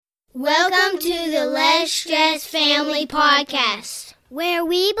Welcome to the Less Stress Family Podcast, where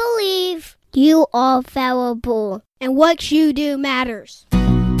we believe you are valuable and what you do matters.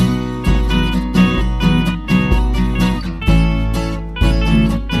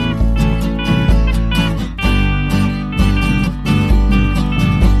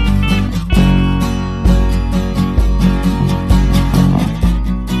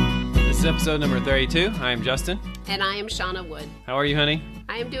 This is episode number 32. I am Justin. And I am Shauna Wood. How are you, honey?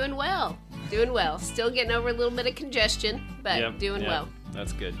 I am doing well. Doing well. Still getting over a little bit of congestion, but doing well.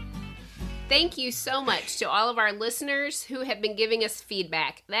 That's good. Thank you so much to all of our listeners who have been giving us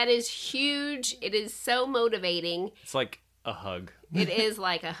feedback. That is huge. It is so motivating. It's like a hug. It is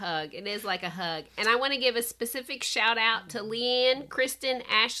like a hug. It is like a hug. And I want to give a specific shout out to Leanne, Kristen,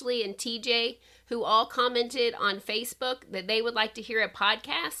 Ashley, and TJ, who all commented on Facebook that they would like to hear a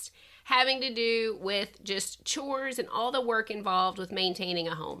podcast having to do with just chores and all the work involved with maintaining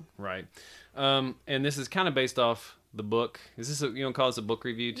a home. Right. And this is kind of based off the book. Is this, you want to call this a book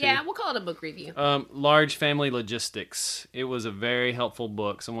review too? Yeah, we'll call it a book review. Large Family Logistics. It was a very helpful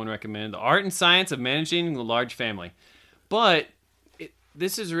book. Someone recommended The Art and Science of Managing the Large Family. But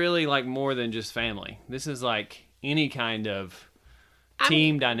this is really like more than just family. This is like any kind of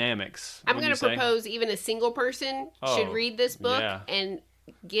team dynamics. I'm going to propose even a single person should read this book and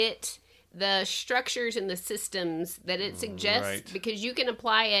get the structures and the systems that it suggests, because you can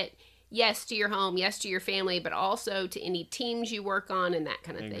apply it, yes, to your home, yes, to your family, but also to any teams you work on and that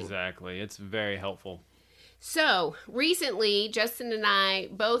kind of thing. Exactly. It's very helpful. So, recently, Justin and I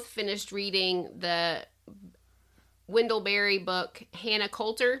both finished reading the Wendell Berry book, Hannah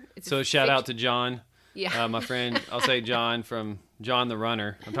Coulter. So, shout out to John. Yeah. My friend, I'll say John from John the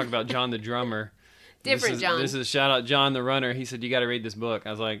Runner. I'm talking about John the Drummer. John. This is shout out John the Runner. He said, you got to read this book.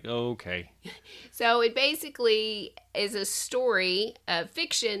 I was like, okay. So it basically is a story of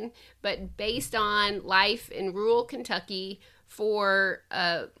fiction, but based on life in rural Kentucky for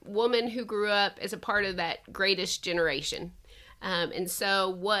a woman who grew up as a part of that greatest generation. And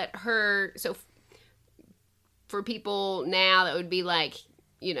so for people now, that would be like,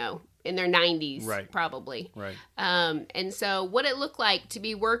 in their 90s, probably. Right. And so what it looked like to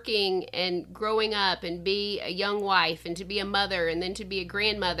be working and growing up and be a young wife and to be a mother and then to be a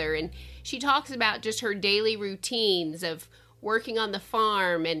grandmother. And she talks about just her daily routines of working on the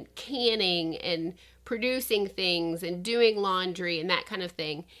farm and canning and producing things and doing laundry and that kind of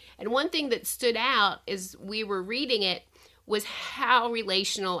thing. And one thing that stood out as we were reading it was how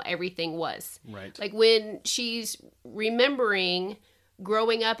relational everything was. Right. Like when she's remembering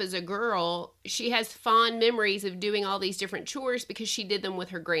growing up as a girl, she has fond memories of doing all these different chores because she did them with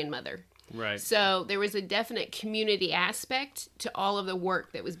her grandmother. Right. So there was a definite community aspect to all of the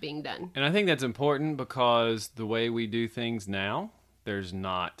work that was being done. And I think that's important because the way we do things now, there's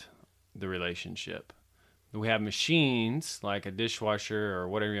not the relationship. We have machines like a dishwasher or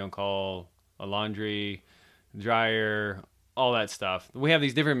whatever you want to call a laundry dryer, all that stuff. We have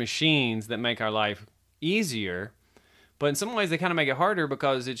these different machines that make our life easier. But in some ways, they kind of make it harder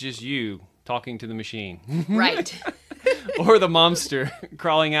because it's just you talking to the machine. Right. Or the monster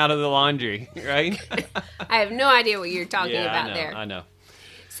crawling out of the laundry, right? I have no idea what you're talking about there. I know.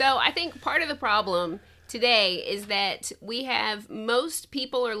 So I think part of the problem today is that most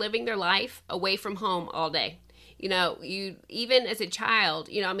people are living their life away from home all day. You even as a child,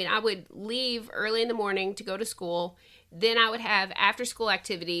 I would leave early in the morning to go to school. Then I would have after school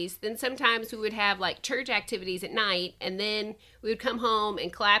activities. Then sometimes we would have like church activities at night. And then we would come home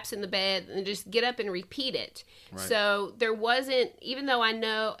and collapse in the bed and just get up and repeat it. Right. So there wasn't, even though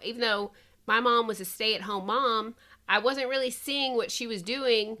my mom was a stay-at-home mom, I wasn't really seeing what she was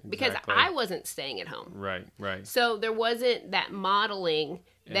doing because I wasn't staying at home. Right. So there wasn't that modeling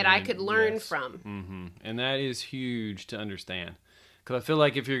that I could learn from. Mm-hmm. And that is huge to understand. Because I feel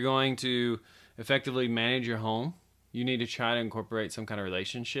like if you're going to effectively manage your home, you need to try to incorporate some kind of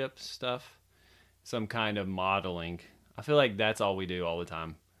relationship stuff, some kind of modeling. I feel like that's all we do all the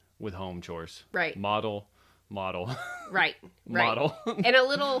time with home chores. Right. Model. Right. Model. And a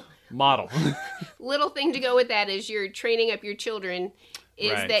little model. Little thing to go with that is you're training up your children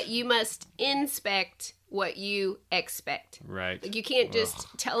is that you must inspect what you expect. Right. Like you can't just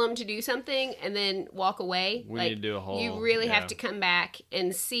tell them to do something and then walk away. We need to do a whole... You really have to come back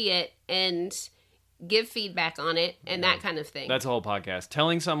and see it and give feedback on it and that kind of thing. That's a whole podcast.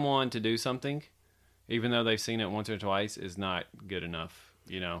 Telling someone to do something, even though they've seen it once or twice, is not good enough,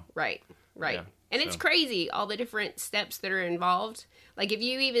 Right. Yeah, and it's crazy, all the different steps that are involved. Like if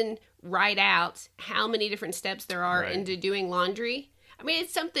you even write out how many different steps there are into doing laundry, I mean,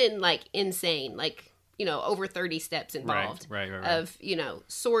 it's something like insane. Like, over 30 steps involved Right. of,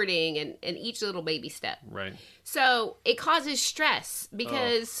 sorting and each little baby step. Right. So it causes stress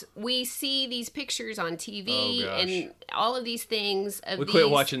because we see these pictures on TV and all of these things of We quit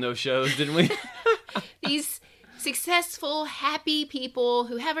watching those shows, didn't we? these successful, happy people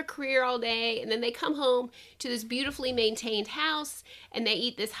who have a career all day, and then they come home to this beautifully maintained house and they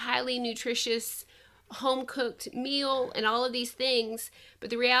eat this highly nutritious home-cooked meal and all of these things. But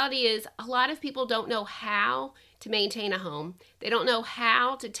the reality is a lot of people don't know how to maintain a home. They don't know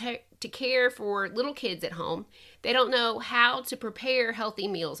how to care for little kids at home. They don't know how to prepare healthy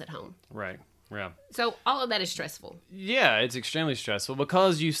meals at home. Right. Yeah. So all of that is stressful. Yeah, it's extremely stressful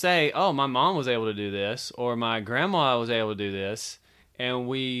because you say, oh, my mom was able to do this or my grandma was able to do this. And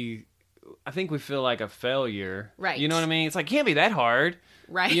I think we feel like a failure. Right. You know what I mean? It's like, can't be that hard.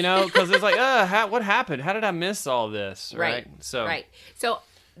 Right. Because it's like, what happened? How did I miss all this? Right. So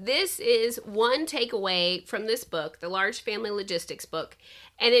this is one takeaway from this book, the Large Family Logistics book,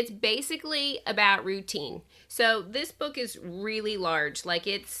 and it's basically about routine. So this book is really large. Like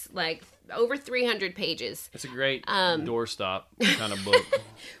it's like over 300 pages. It's a great doorstop kind of book.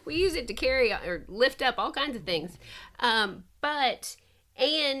 We use it to carry or lift up all kinds of things. And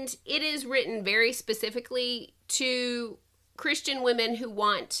it is written very specifically to Christian women who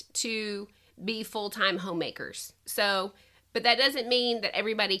want to be full-time homemakers. So, but that doesn't mean that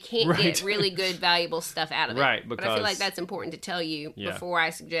everybody can't get really good, valuable stuff out of it. Right, but I feel like that's important to tell you before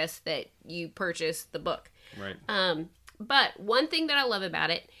I suggest that you purchase the book. Right. But one thing that I love about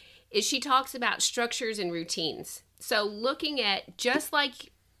it is she talks about structures and routines. So looking at just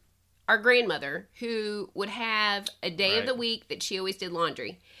like our grandmother who would have a day of the week that she always did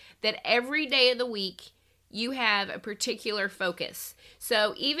laundry, that every day of the week you have a particular focus.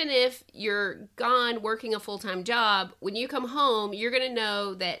 So even if you're gone working a full-time job, when you come home, you're going to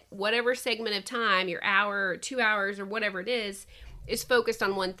know that whatever segment of time, your hour or 2 hours or whatever it is focused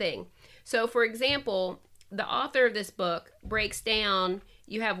on one thing. So for example, the author of this book breaks down,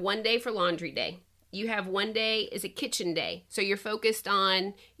 you have one day for laundry day. You have one day is a kitchen day. So you're focused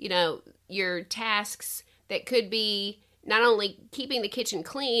on, your tasks that could be not only keeping the kitchen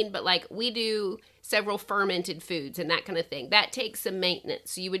clean, but like we do several fermented foods and that kind of thing. That takes some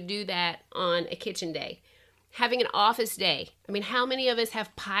maintenance. So you would do that on a kitchen day. Having an office day. I mean, how many of us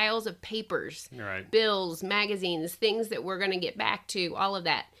have piles of papers, bills, magazines, things that we're going to get back to, all of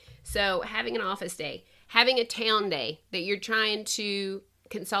that. So having an office day. Having a town day that you're trying to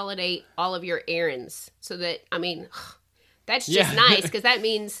consolidate all of your errands so that, that's just nice because that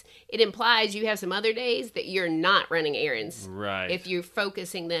means it implies you have some other days that you're not running errands. Right. If you're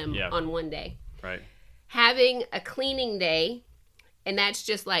focusing them on one day. Right. Having a cleaning day, and that's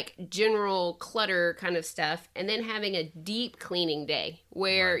just like general clutter kind of stuff. And then having a deep cleaning day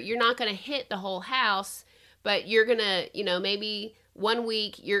where you're not going to hit the whole house, but you're going to, maybe 1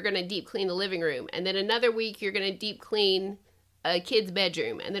 week you're going to deep clean the living room. And then another week you're going to deep clean a kid's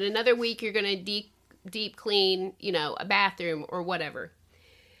bedroom. And then another week you're going to deep clean, a bathroom or whatever.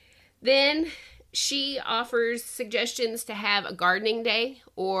 Then she offers suggestions to have a gardening day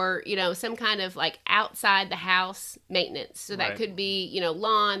or, some kind of like outside the house maintenance. So that could be,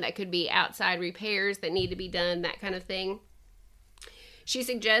 lawn, that could be outside repairs that need to be done, that kind of thing. She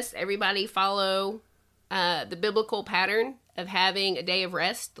suggests everybody follow the biblical pattern of having a day of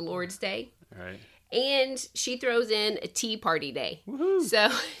rest, the Lord's Day. Right. And she throws in a tea party day. Woo-hoo. So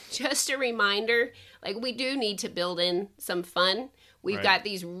just a reminder, like we do need to build in some fun. We've got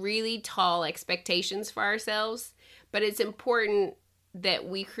these really tall expectations for ourselves, but it's important that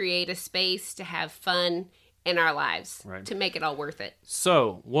we create a space to have fun in our lives to make it all worth it.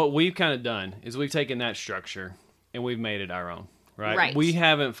 So what we've kind of done is we've taken that structure and we've made it our own, right? We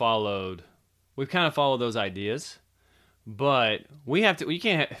kind of followed those ideas. But we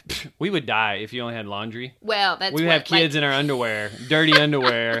would die if you only had laundry. Well, we would have kids in our underwear, dirty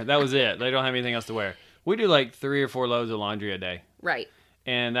underwear. That was it. They don't have anything else to wear. We do like 3 or 4 loads of laundry a day. Right.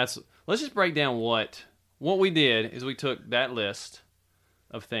 And let's just break down what we did is we took that list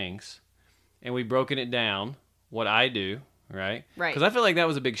of things and we broken it down, what I do, right? Right. Because I feel like that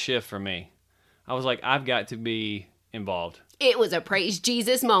was a big shift for me. I was like, I've got to be involved. It was a praise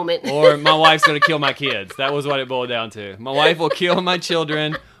Jesus moment. Or my wife's going to kill my kids. That was what it boiled down to. My wife will kill my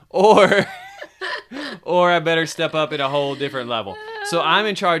children, or I better step up at a whole different level. So I'm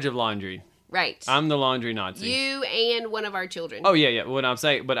in charge of laundry. Right. I'm the laundry Nazi. You and one of our children. Oh, yeah. What I'm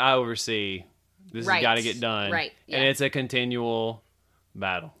saying, but I oversee. This has got to get done. Right. Yeah. And it's a continual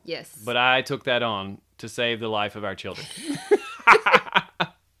battle. Yes. But I took that on to save the life of our children.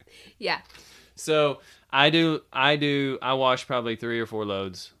 Yeah. So I wash probably 3 or 4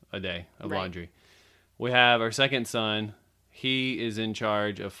 loads a day of laundry. We have our second son. He is in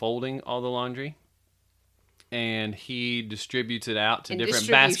charge of folding all the laundry. And he distributes it out to different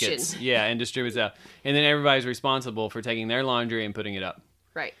baskets. Yeah, and distributes it out. And then everybody's responsible for taking their laundry and putting it up.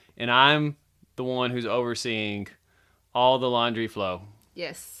 Right. And I'm the one who's overseeing all the laundry flow.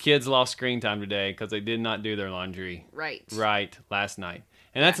 Yes. Kids lost screen time today because they did not do their laundry right last night.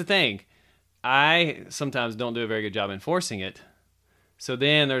 And that's the thing. I sometimes don't do a very good job enforcing it. So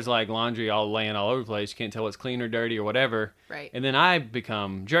then there's like laundry all laying all over the place. You can't tell what's clean or dirty or whatever. Right. And then I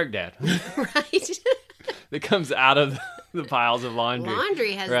become jerk dad. Right. That comes out of the piles of laundry.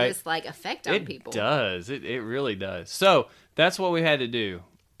 Laundry has this like effect on people. It does. It really does. So that's what we had to do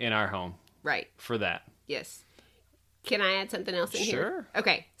in our home. Right. For that. Yes. Can I add something else in here? Sure.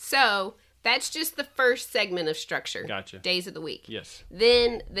 Okay. So that's just the first segment of structure. Gotcha. Days of the week. Yes.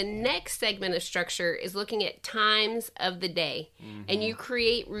 Then the next segment of structure is looking at times of the day. Mm-hmm. And you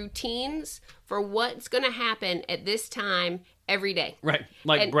create routines for what's going to happen at this time every day. Right.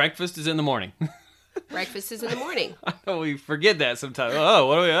 Like breakfast is in the morning. Breakfast is in the morning. I know we forget that sometimes. Oh,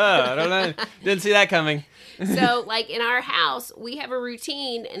 what do we? I don't know. Didn't see that coming. So, like in our house, we have a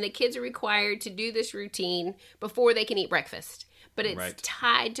routine, and the kids are required to do this routine before they can eat breakfast. But it's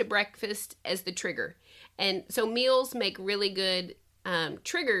tied to breakfast as the trigger. And so meals make really good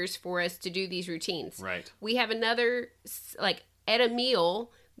triggers for us to do these routines. Right. We have another, like at a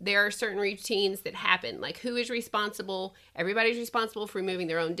meal, there are certain routines that happen. Like who is responsible? Everybody's responsible for removing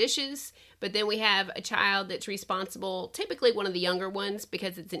their own dishes. But then we have a child that's responsible, typically one of the younger ones,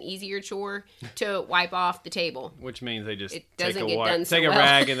 because it's an easier chore, to wipe off the table. Which means they just take a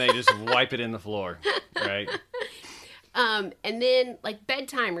rag and they just wipe it in the floor. Right. And then like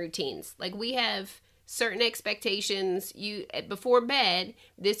bedtime routines. Like we have certain expectations. You before bed,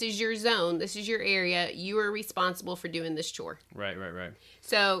 this is your zone, this is your area. You are responsible for doing this chore. Right.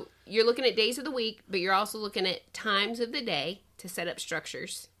 So you're looking at days of the week, but you're also looking at times of the day to set up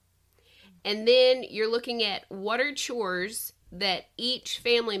structures. And then you're looking at what are chores that each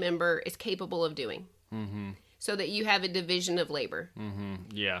family member is capable of doing. Mm-hmm. So that you have a division of labor. Mm-hmm.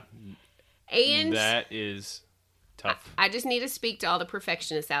 Yeah. And that is tough. I just need to speak to all the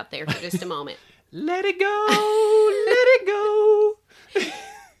perfectionists out there for just a moment. Let it go. Let it go.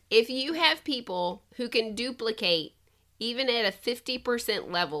 If you have people who can duplicate even at a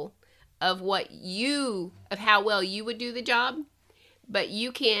 50% level of how well you would do the job, but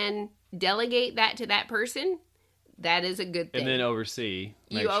you can delegate that to that person, that is a good thing. And then oversee.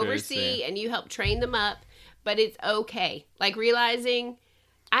 You oversee and you help train them up, but it's okay. Like realizing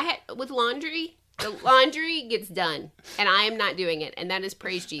with laundry, the laundry gets done and I am not doing it. And that is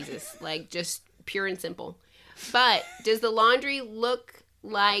praise Jesus. Like just pure and simple. But does the laundry look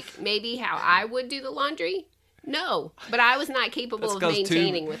like maybe how I would do the laundry? No, but I was not capable of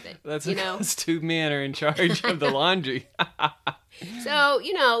maintaining with it. That's two men are in charge of the laundry. So,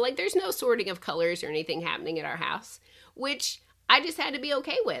 like there's no sorting of colors or anything happening at our house, which I just had to be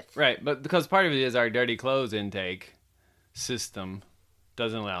okay with. Right, but because part of it is our dirty clothes intake system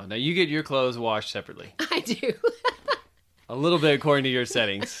doesn't allow. Now, you get your clothes washed separately. I do. A little bit according to your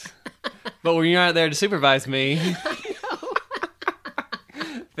settings. But when you're not there to supervise me...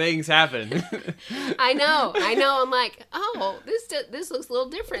 Things happen. I know. I'm like, oh, this looks a little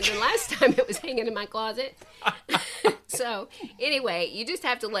different than last time it was hanging in my closet. So anyway, you just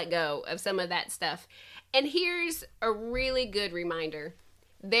have to let go of some of that stuff. And here's a really good reminder.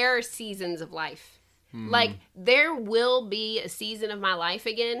 There are seasons of life. Mm-hmm. Like there will be a season of my life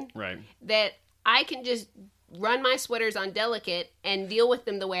again. Right. That I can just run my sweaters on delicate and deal with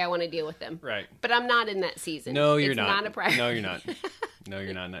them the way I want to deal with them. Right. But I'm not in that season. No, you're not. It's not a priority. No, you're not. No,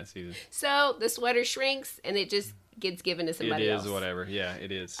 you're not in that season. So the sweater shrinks and it just gets given to somebody else. It is whatever. Yeah,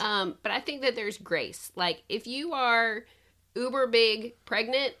 it is. But I think that there's grace. Like if you are uber big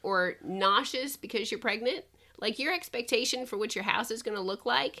pregnant or nauseous because you're pregnant, like your expectation for what your house is going to look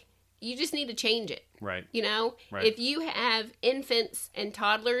like, you just need to change it. Right. Right. If you have infants and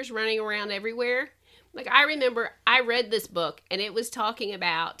toddlers running around everywhere, like I remember I read this book and it was talking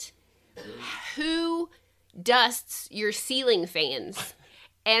about who dusts your ceiling fans.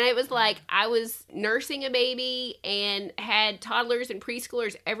 And it was like I was nursing a baby and had toddlers and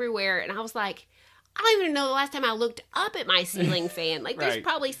preschoolers everywhere. And I was like, I don't even know the last time I looked up at my ceiling fan. Like there's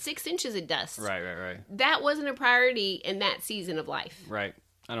probably 6 inches of dust. Right. That wasn't a priority in that season of life. Right.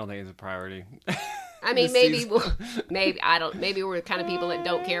 I don't think it's a priority. I mean, maybe we're the kind of people that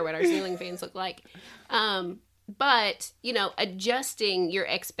don't care what our ceiling fans look like. But, adjusting your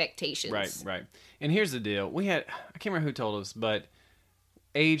expectations. Right. And here's the deal. I can't remember who told us, but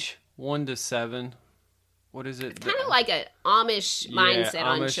age 1 to 7, what is it? Kind of like an Amish mindset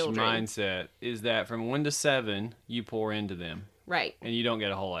on Amish children. mindset is that from 1 to 7, you pour into them. Right. And you don't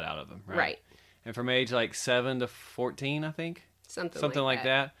get a whole lot out of them. Right. And from age like 7 to 14, I think. Something like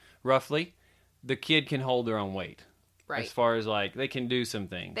that, roughly, the kid can hold their own weight. Right. As far as like they can do some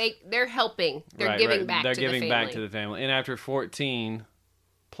things. They're helping. They're giving back They're to the family. giving back to the family. And after 14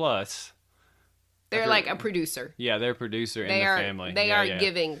 plus, they're like a producer. Yeah, they're a producer in the family. They are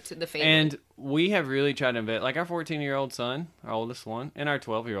giving to the family. And we have really tried to invest, like our 14-year-old son, our oldest one, and our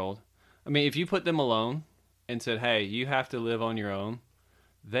 12-year-old. I mean, if you put them alone and said, hey, you have to live on your own,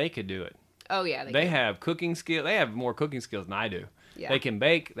 they could do it. Oh, yeah. They have cooking skills. They have more cooking skills than I do. Yeah. They can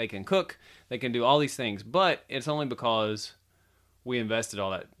bake. They can cook. They can do all these things. But it's only because we invested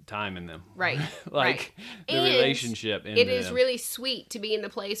all that time in them. Right. Like the relationship. It is really sweet to be in the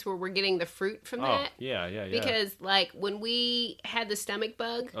place where we're getting the fruit from that. Yeah. Because like when we had the stomach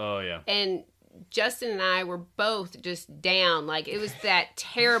bug. Oh, yeah. And Justin and I were both just down. Like it was that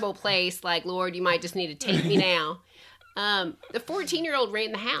terrible place. Like, Lord, you might just need to take me now. The 14-year-old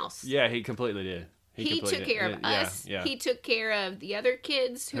ran the house. Yeah, he completely did. He took care of us. Yeah. He took care of the other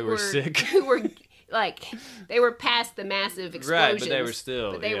kids who were sick. Who were like, they were past the massive explosions. Right, but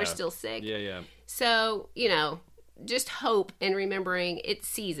they were still sick. Yeah. So, just hope and remembering it's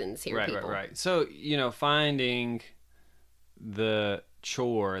seasons here, people. Right. So, finding the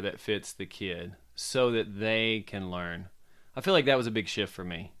chore that fits the kid so that they can learn. I feel like that was a big shift for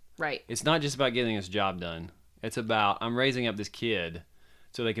me. Right. It's not just about getting this job done. It's about I'm raising up this kid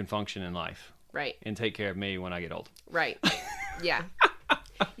so they can function in life. Right. And take care of me when I get old. Right. Yeah.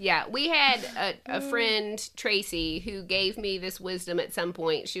 Yeah. We had a friend, Tracy, who gave me this wisdom at some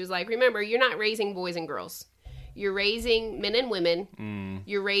point. She was like, remember, you're not raising boys and girls. You're raising men and women.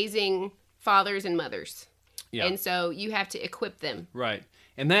 You're raising fathers and mothers. Yeah. And so you have to equip them. Right.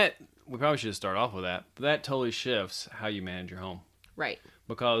 And that, we probably should start off with that. But that totally shifts how you manage your home. Right.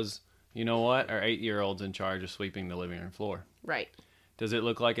 Because, you know what? Our 8-year-old's in charge of sweeping the living room floor. Right. Does it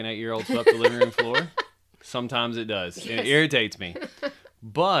look like an 8-year-old swept the living room floor? Sometimes it does. Yes. And it irritates me.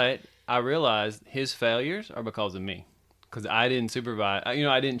 But I realized his failures are because of me. Because I didn't supervise.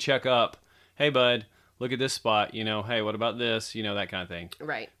 I didn't check up. Hey, bud, look at this spot. Hey, what about this? That kind of thing.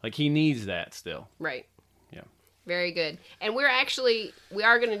 Right. Like he needs that still. Right. Yeah. Very good. And we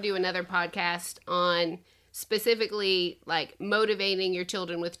are going to do another podcast on specifically like motivating your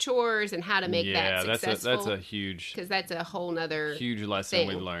children with chores and how to make that successful. That's a huge, because that's a whole nother huge lesson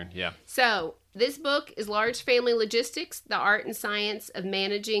we've learned. Yeah. So this book is Large Family Logistics: The Art and Science of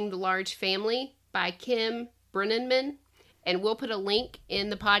Managing the Large Family by Kim Brennanman. And we'll put a link in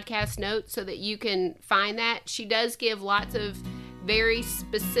the podcast notes so that you can find that. She does give lots of very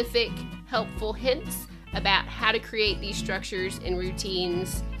specific, helpful hints about how to create these structures and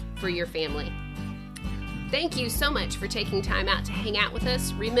routines for your family. Thank you so much for taking time out to hang out with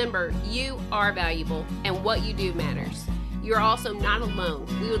us. Remember, you are valuable and what you do matters. You're also not alone.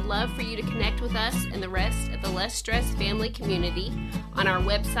 We would love for you to connect with us and the rest of the Less Stress family community on our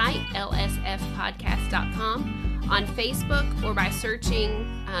website, lsfpodcast.com, on Facebook, or by searching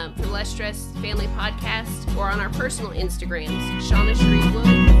for Less Stress Family Podcast, or on our personal Instagrams, Shauna Shreve Wood.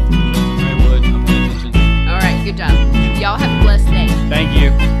 Wood, I'm paying attention. All right, good job. Y'all have a blessed day. Thank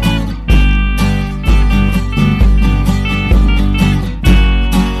you.